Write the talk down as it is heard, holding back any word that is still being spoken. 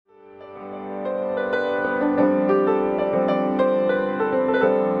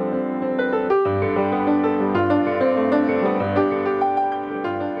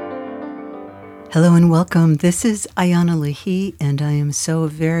Hello and welcome. This is Ayana Lahi, and I am so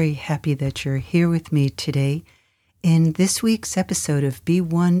very happy that you're here with me today. In this week's episode of Be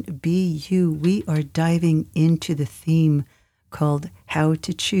One, Be You, we are diving into the theme called How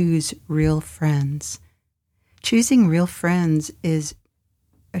to Choose Real Friends. Choosing real friends is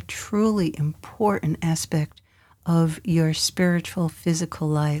a truly important aspect of your spiritual, physical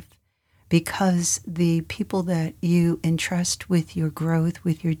life, because the people that you entrust with your growth,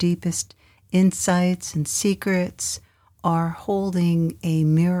 with your deepest insights and secrets, are holding a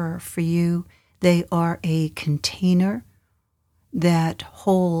mirror for you. They are a container that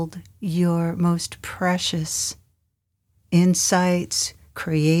hold your most precious insights,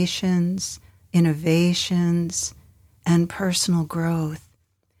 creations, innovations, and personal growth.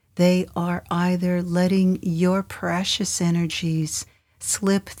 They are either letting your precious energies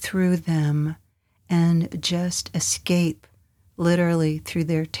slip through them and just escape literally through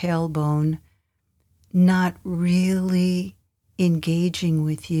their tailbone, not really engaging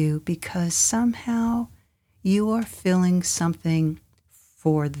with you because somehow you are feeling something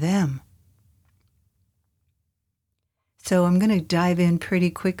for them. So I'm going to dive in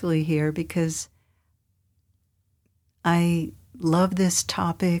pretty quickly here because I love this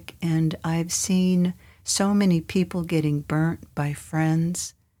topic, and I've seen so many people getting burnt by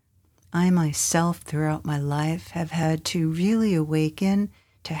friends. I myself, throughout my life, have had to really awaken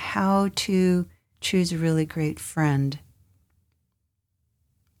to how to choose a really great friend.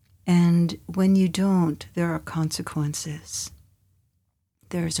 And when you don't, there are consequences.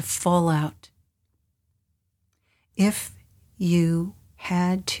 There's a fallout. If you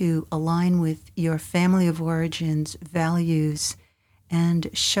had to align with your family of origin's values and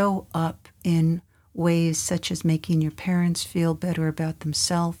show up in ways such as making your parents feel better about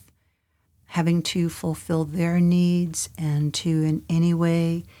themselves, having to fulfill their needs, and to in any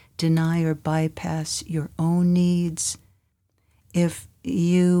way deny or bypass your own needs. If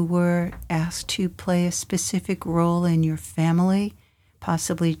you were asked to play a specific role in your family,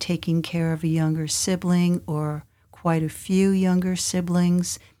 possibly taking care of a younger sibling or quite a few younger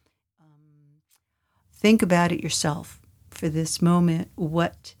siblings, think about it yourself for this moment.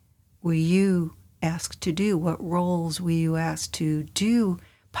 What were you asked to do? What roles were you asked to do?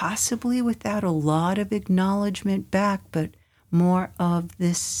 Possibly without a lot of acknowledgement back, but more of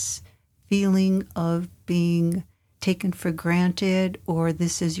this feeling of being taken for granted, or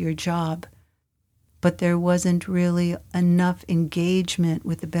this is your job. But there wasn't really enough engagement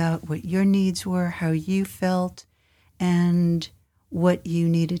with about what your needs were, how you felt, and what you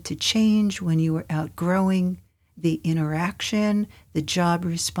needed to change when you were outgrowing the interaction, the job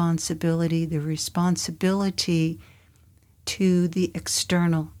responsibility, the responsibility to the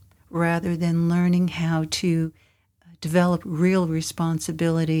external, rather than learning how to develop real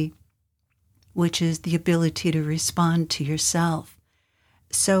responsibility, which is the ability to respond to yourself.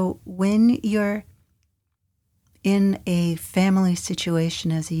 So when you're in a family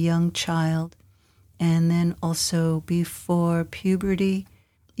situation as a young child, and then also before puberty,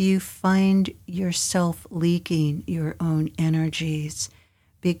 you find yourself leaking your own energies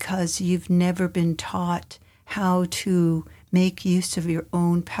because you've never been taught how to make use of your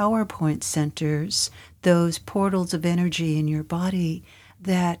own PowerPoint centers, those portals of energy in your body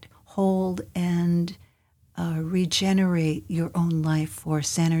that hold and regenerate your own life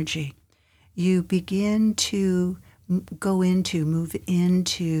force energy. You begin to move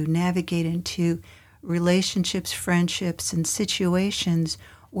into, navigate into relationships, friendships, and situations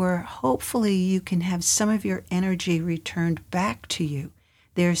where hopefully you can have some of your energy returned back to you.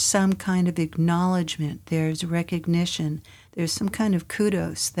 There's some kind of acknowledgement, there's recognition, there's some kind of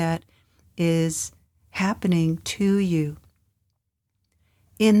kudos that is happening to you.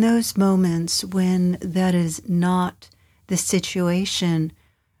 In those moments when that is not the situation,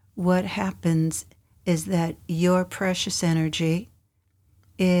 what happens is that your precious energy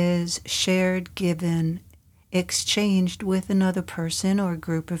is shared, given, exchanged with another person or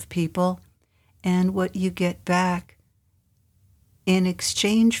group of people, and what you get back in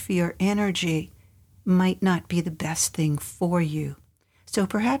exchange for your energy might not be the best thing for you. So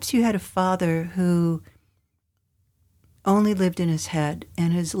perhaps you had a father who only lived in his head,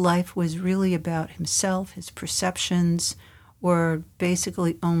 and his life was really about himself. His perceptions were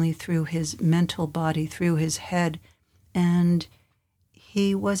basically only through his mental body, through his head, and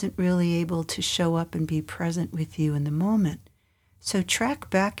he wasn't really able to show up and be present with you in the moment. So track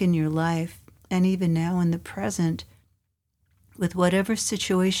back in your life, and even now in the present, with whatever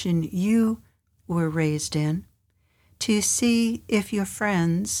situation you were raised in, to see if your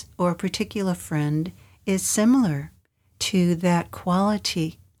friends or a particular friend is similar to that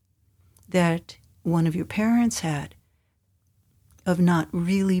quality that one of your parents had, of not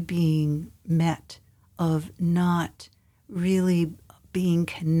really being met, of not really being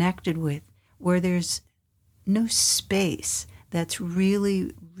connected with, where there's no space that's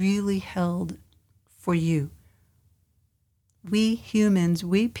really, really held for you. We humans,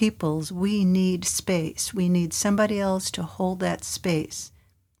 we peoples, we need space. We need somebody else to hold that space.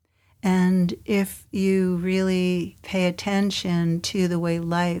 And if you really pay attention to the way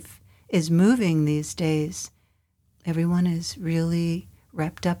life is moving these days, everyone is really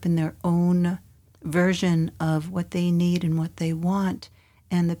wrapped up in their own version of what they need and what they want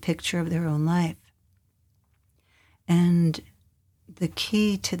and the picture of their own life. And the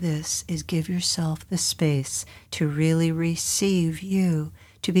key to this is give yourself the space to really receive you,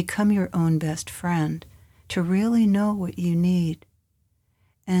 to become your own best friend, to really know what you need,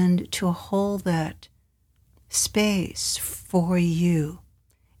 and to hold that space for you.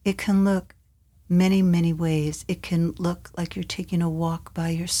 It can look many, many ways. It can look like you're taking a walk by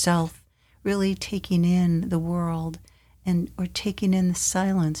yourself, really taking in the world, or taking in the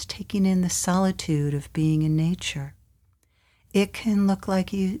silence, taking in the solitude of being in nature. It can look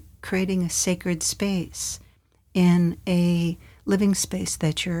like you creating a sacred space in a living space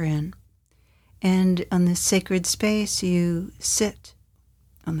that you're in. And on this sacred space, you sit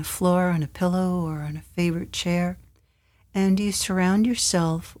on the floor, on a pillow, or on a favorite chair, and you surround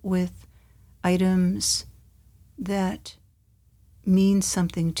yourself with items that mean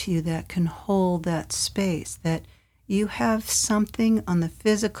something to you, that can hold that space, that you have something on the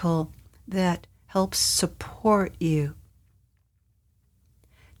physical that helps support you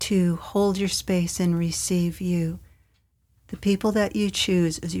to hold your space and receive you. The people that you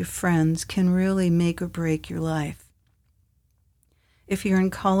choose as your friends can really make or break your life. If you're in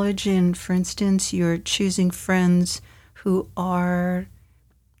college and, for instance, you're choosing friends who are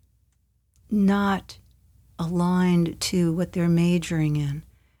not aligned to what they're majoring in,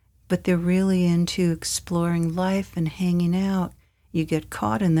 but they're really into exploring life and hanging out, you get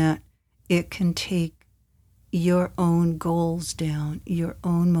caught in that, it can take your own goals down, your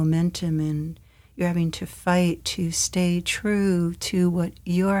own momentum, and you're having to fight to stay true to what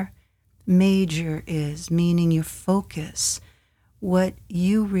your major is, meaning your focus, what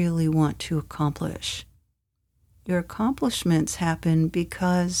you really want to accomplish. Your accomplishments happen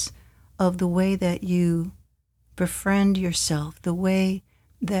because of the way that you befriend yourself, the way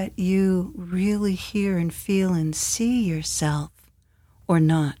that you really hear and feel and see yourself or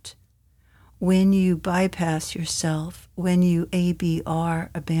not. When you bypass yourself, when you ABR,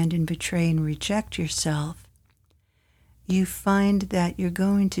 abandon, betray, and reject yourself, you find that you're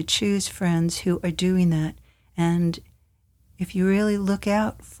going to choose friends who are doing that. And if you really look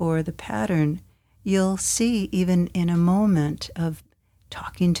out for the pattern, you'll see even in a moment of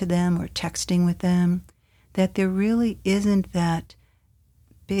talking to them or texting with them that there really isn't that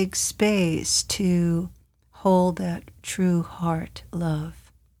big space to hold that true heart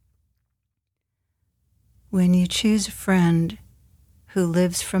love. When you choose a friend who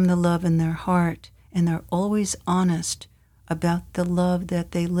lives from the love in their heart and they're always honest about the love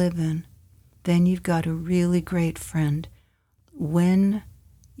that they live in, then you've got a really great friend. When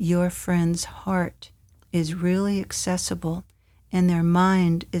your friend's heart is really accessible and their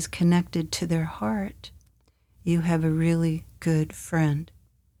mind is connected to their heart, you have a really good friend.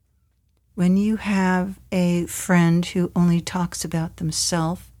 When you have a friend who only talks about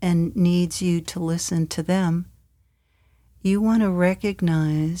themselves and needs you to listen to them, you want to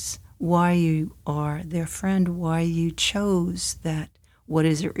recognize why you are their friend, why you chose that. What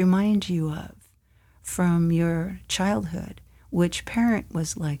does it remind you of from your childhood? Which parent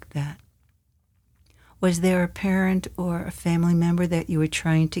was like that? Was there a parent or a family member that you were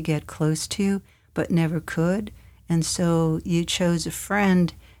trying to get close to but never could? And so you chose a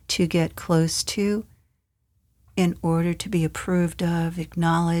friend to get close to in order to be approved of,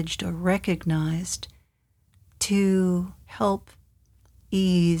 acknowledged, or recognized, to help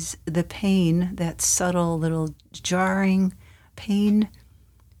ease the pain, that subtle little jarring pain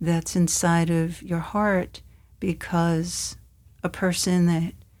that's inside of your heart because a person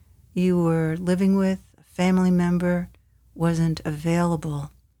that you were living with, a family member, wasn't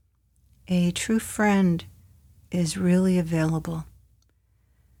available. A true friend is really available.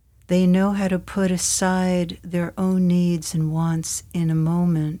 They know how to put aside their own needs and wants in a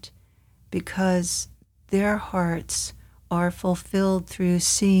moment because their hearts are fulfilled through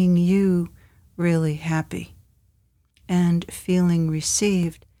seeing you really happy and feeling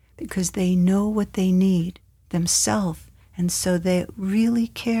received because they know what they need themselves, and so they really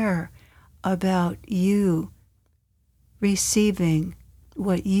care about you receiving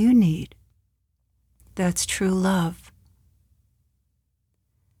what you need. That's true love.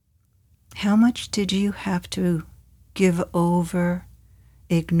 How much did you have to give over,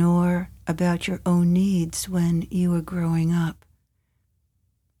 ignore about your own needs when you were growing up?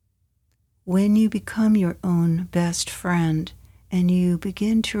 When you become your own best friend and you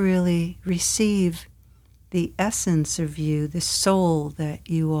begin to really receive the essence of you, the soul that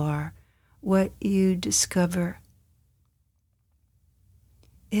you are, what you discover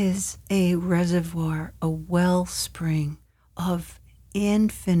is a reservoir, a wellspring of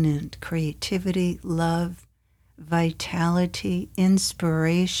infinite creativity, love, vitality,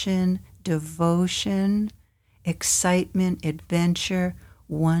 inspiration, devotion, excitement, adventure,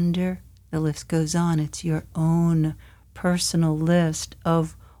 wonder. The list goes on. It's your own personal list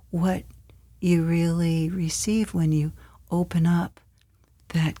of what you really receive when you open up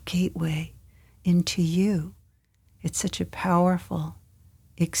that gateway into you. It's such a powerful,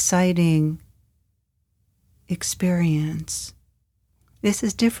 exciting experience. This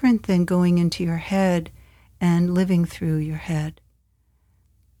is different than going into your head and living through your head.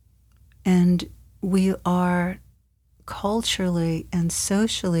 And we are culturally and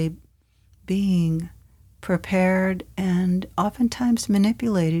socially being prepared and oftentimes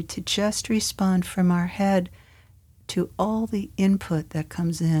manipulated to just respond from our head to all the input that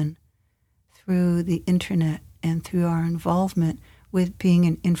comes in through the internet and through our involvement with being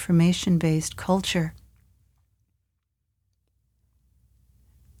an information-based culture.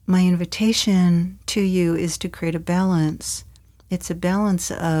 My invitation to you is to create a balance. It's a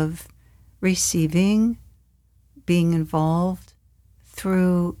balance of receiving, being involved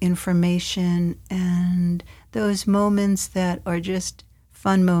through information, and those moments that are just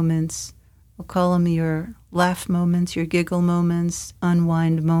fun moments. We'll call them your laugh moments, your giggle moments,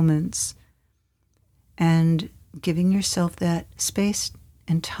 unwind moments. And giving yourself that space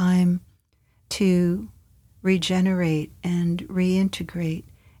and time to regenerate and reintegrate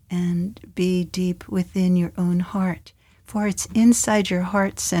and be deep within your own heart. For it's inside your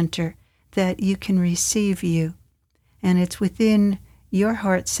heart center that you can receive you. And it's within your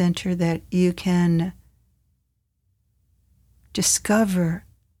heart center that you can discover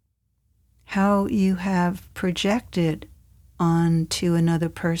how you have projected onto another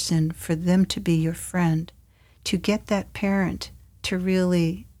person for them to be your friend, to get that parent to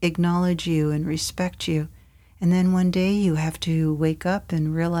really acknowledge you and respect you. And then one day you have to wake up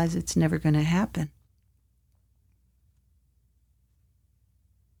and realize it's never going to happen.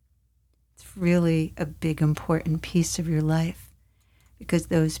 It's really a big, important piece of your life, because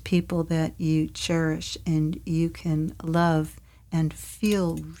those people that you cherish and you can love and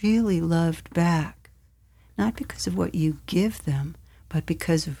feel really loved back, not because of what you give them, but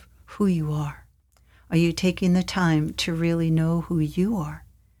because of who you are. Are you taking the time to really know who you are?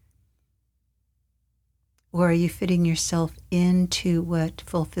 Or are you fitting yourself into what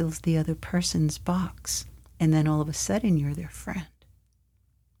fulfills the other person's box, and then all of a sudden you're their friend?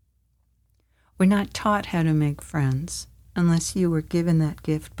 We're not taught how to make friends unless you were given that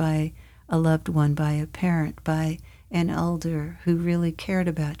gift by a loved one, by a parent, by an elder who really cared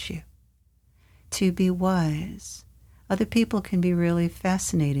about you. To be wise. Other people can be really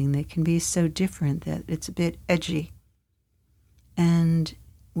fascinating. They can be so different that it's a bit edgy. And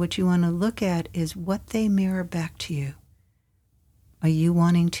what you want to look at is what they mirror back to you. Are you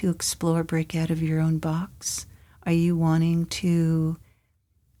wanting to explore, break out of your own box? Are you wanting to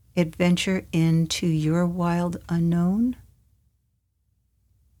adventure into your wild unknown?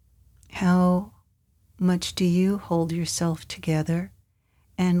 How much do you hold yourself together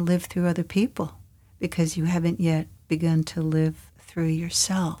and live through other people because you haven't yet begun to live through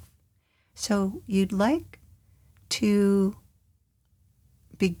yourself? So you'd like to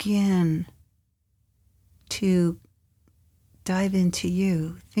begin to dive into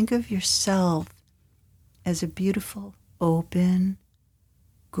you. Think of yourself as a beautiful, open,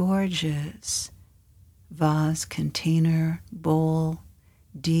 gorgeous vase, container, bowl,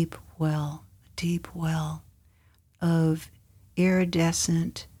 deep well of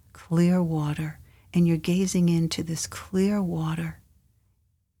iridescent, clear water. And you're gazing into this clear water.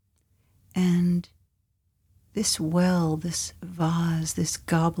 And this well, this vase, this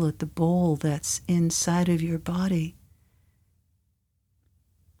goblet, the bowl that's inside of your body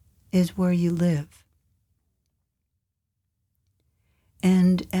is where you live.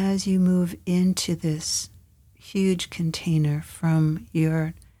 And as you move into this huge container from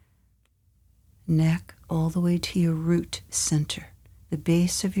your neck all the way to your root center, the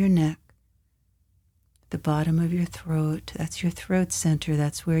base of your neck, the bottom of your throat, that's your throat center.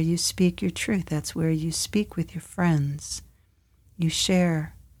 That's where you speak your truth. That's where you speak with your friends. You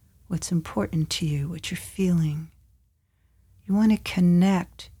share what's important to you, what you're feeling. You want to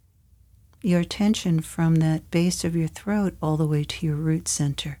connect your attention from that base of your throat all the way to your root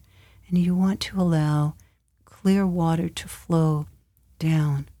center. And you want to allow clear water to flow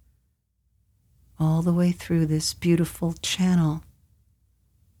down all the way through this beautiful channel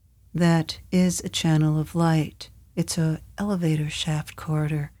that is a channel of light. It's an elevator shaft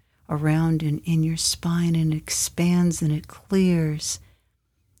corridor around and in your spine, and it expands and it clears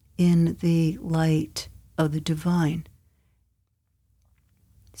in the light of the divine.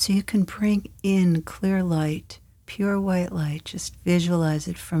 So you can bring in clear light, pure white light, just visualize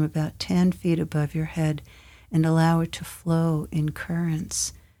it from about 10 feet above your head and allow it to flow in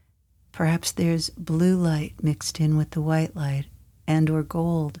currents. Perhaps there's blue light mixed in with the white light and or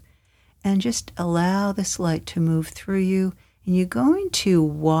gold. And just allow this light to move through you, and you're going to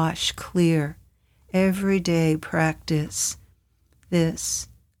wash clear. Every day practice this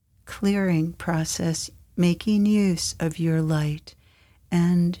clearing process, making use of your light,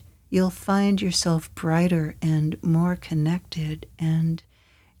 and you'll find yourself brighter and more connected, and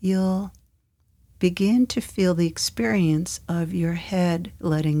you'll begin to feel the experience of your head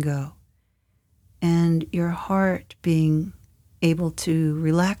letting go and your heart being able to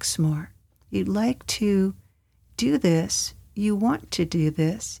relax more. You'd like to do this. You want to do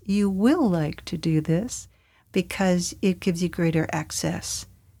this. You will like to do this because it gives you greater access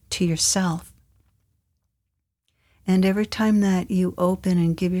to yourself. And every time that you open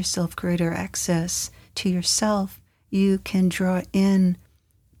and give yourself greater access to yourself, you can draw in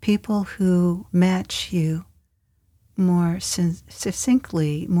people who match you more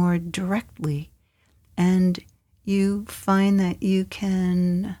succinctly, more directly, and you find that you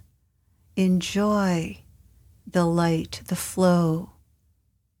can enjoy the light, the flow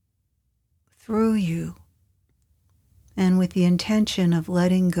through you, and with the intention of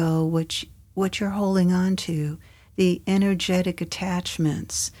letting go what you're holding on to, the energetic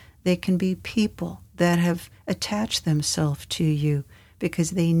attachments. They can be people that have attached themselves to you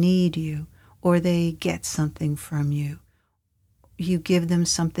because they need you or they get something from you. You give them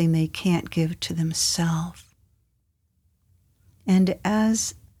something they can't give to themselves. And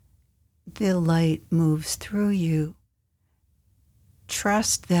as the light moves through you,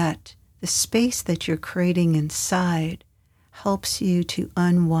 trust that the space that you're creating inside helps you to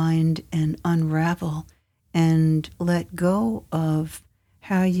unwind and unravel and let go of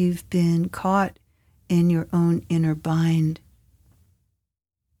how you've been caught in your own inner bind.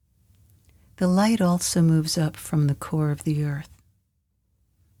 The light also moves up from the core of the earth.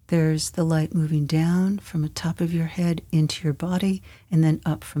 There's the light moving down from the top of your head into your body and then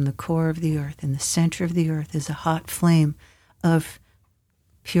up from the core of the earth. In the center of the earth is a hot flame of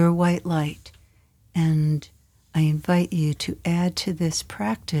pure white light. And I invite you to add to this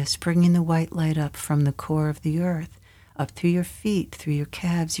practice, bringing the white light up from the core of the earth, up through your feet, through your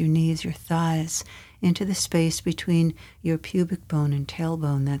calves, your knees, your thighs, into the space between your pubic bone and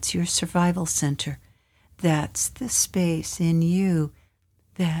tailbone. That's your survival center. That's the space in you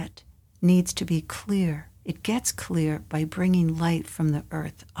that needs to be clear. It gets clear by bringing light from the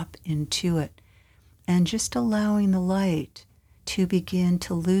earth up into it and just allowing the light to begin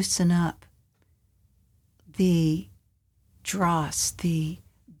to loosen up the dross, the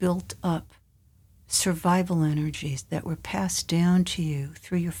built up survival energies that were passed down to you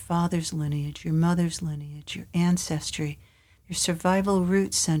through your father's lineage, your mother's lineage, your ancestry. Your survival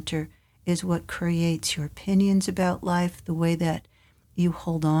root center is what creates your opinions about life, the way that you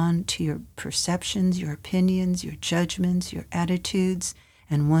hold on to your perceptions, your opinions, your judgments, your attitudes.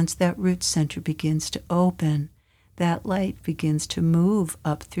 And once that root center begins to open, that light begins to move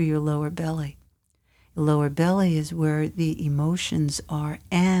up through your lower belly. The lower belly is where the emotions are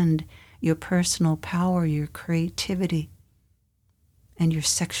and your personal power, your creativity, and your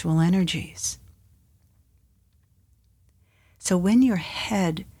sexual energies. So when your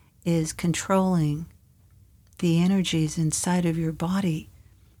head is controlling the energies inside of your body,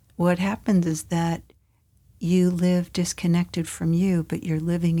 what happens is that you live disconnected from you, but you're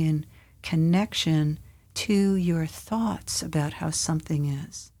living in connection to your thoughts about how something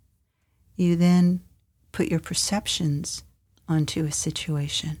is. You then put your perceptions onto a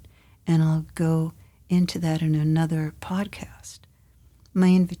situation, and I'll go into that in another podcast. My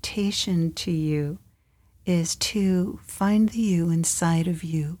invitation to you is to find the you inside of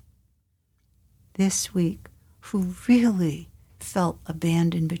you this week who really felt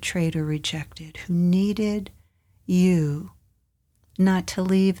abandoned, betrayed, or rejected, who needed you not to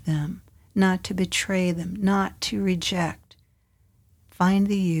leave them, not to betray them, not to reject. Find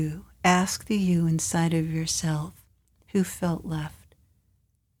the you, ask the you inside of yourself who felt left,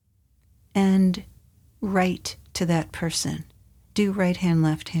 and write to that person. Do right hand,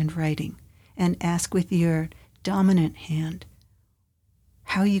 left hand writing, and ask with your dominant hand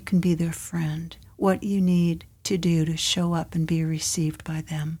how you can be their friend, what you need to do to show up and be received by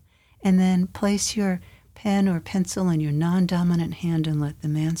them. And then place your pen or pencil in your non-dominant hand and let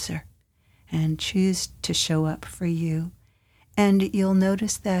them answer. And choose to show up for you. And you'll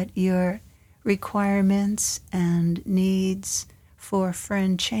notice that your requirements and needs for a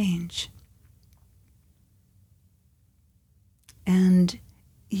friend change. And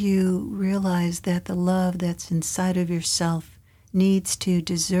you realize that the love that's inside of yourself needs to,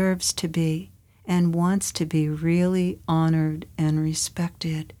 deserves to be, and wants to be really honored and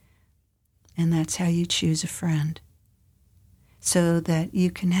respected. And that's how you choose a friend. So that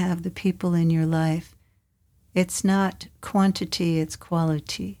you can have the people in your life. It's not quantity, it's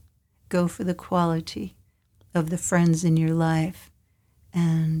quality. Go for the quality of the friends in your life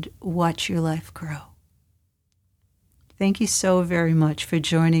and watch your life grow. Thank you so very much for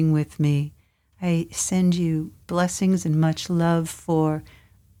joining with me. I send you blessings and much love for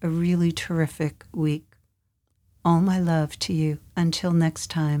a really terrific week. All my love to you. Until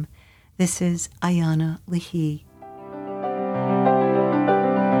next time, this is Ayana Leahy.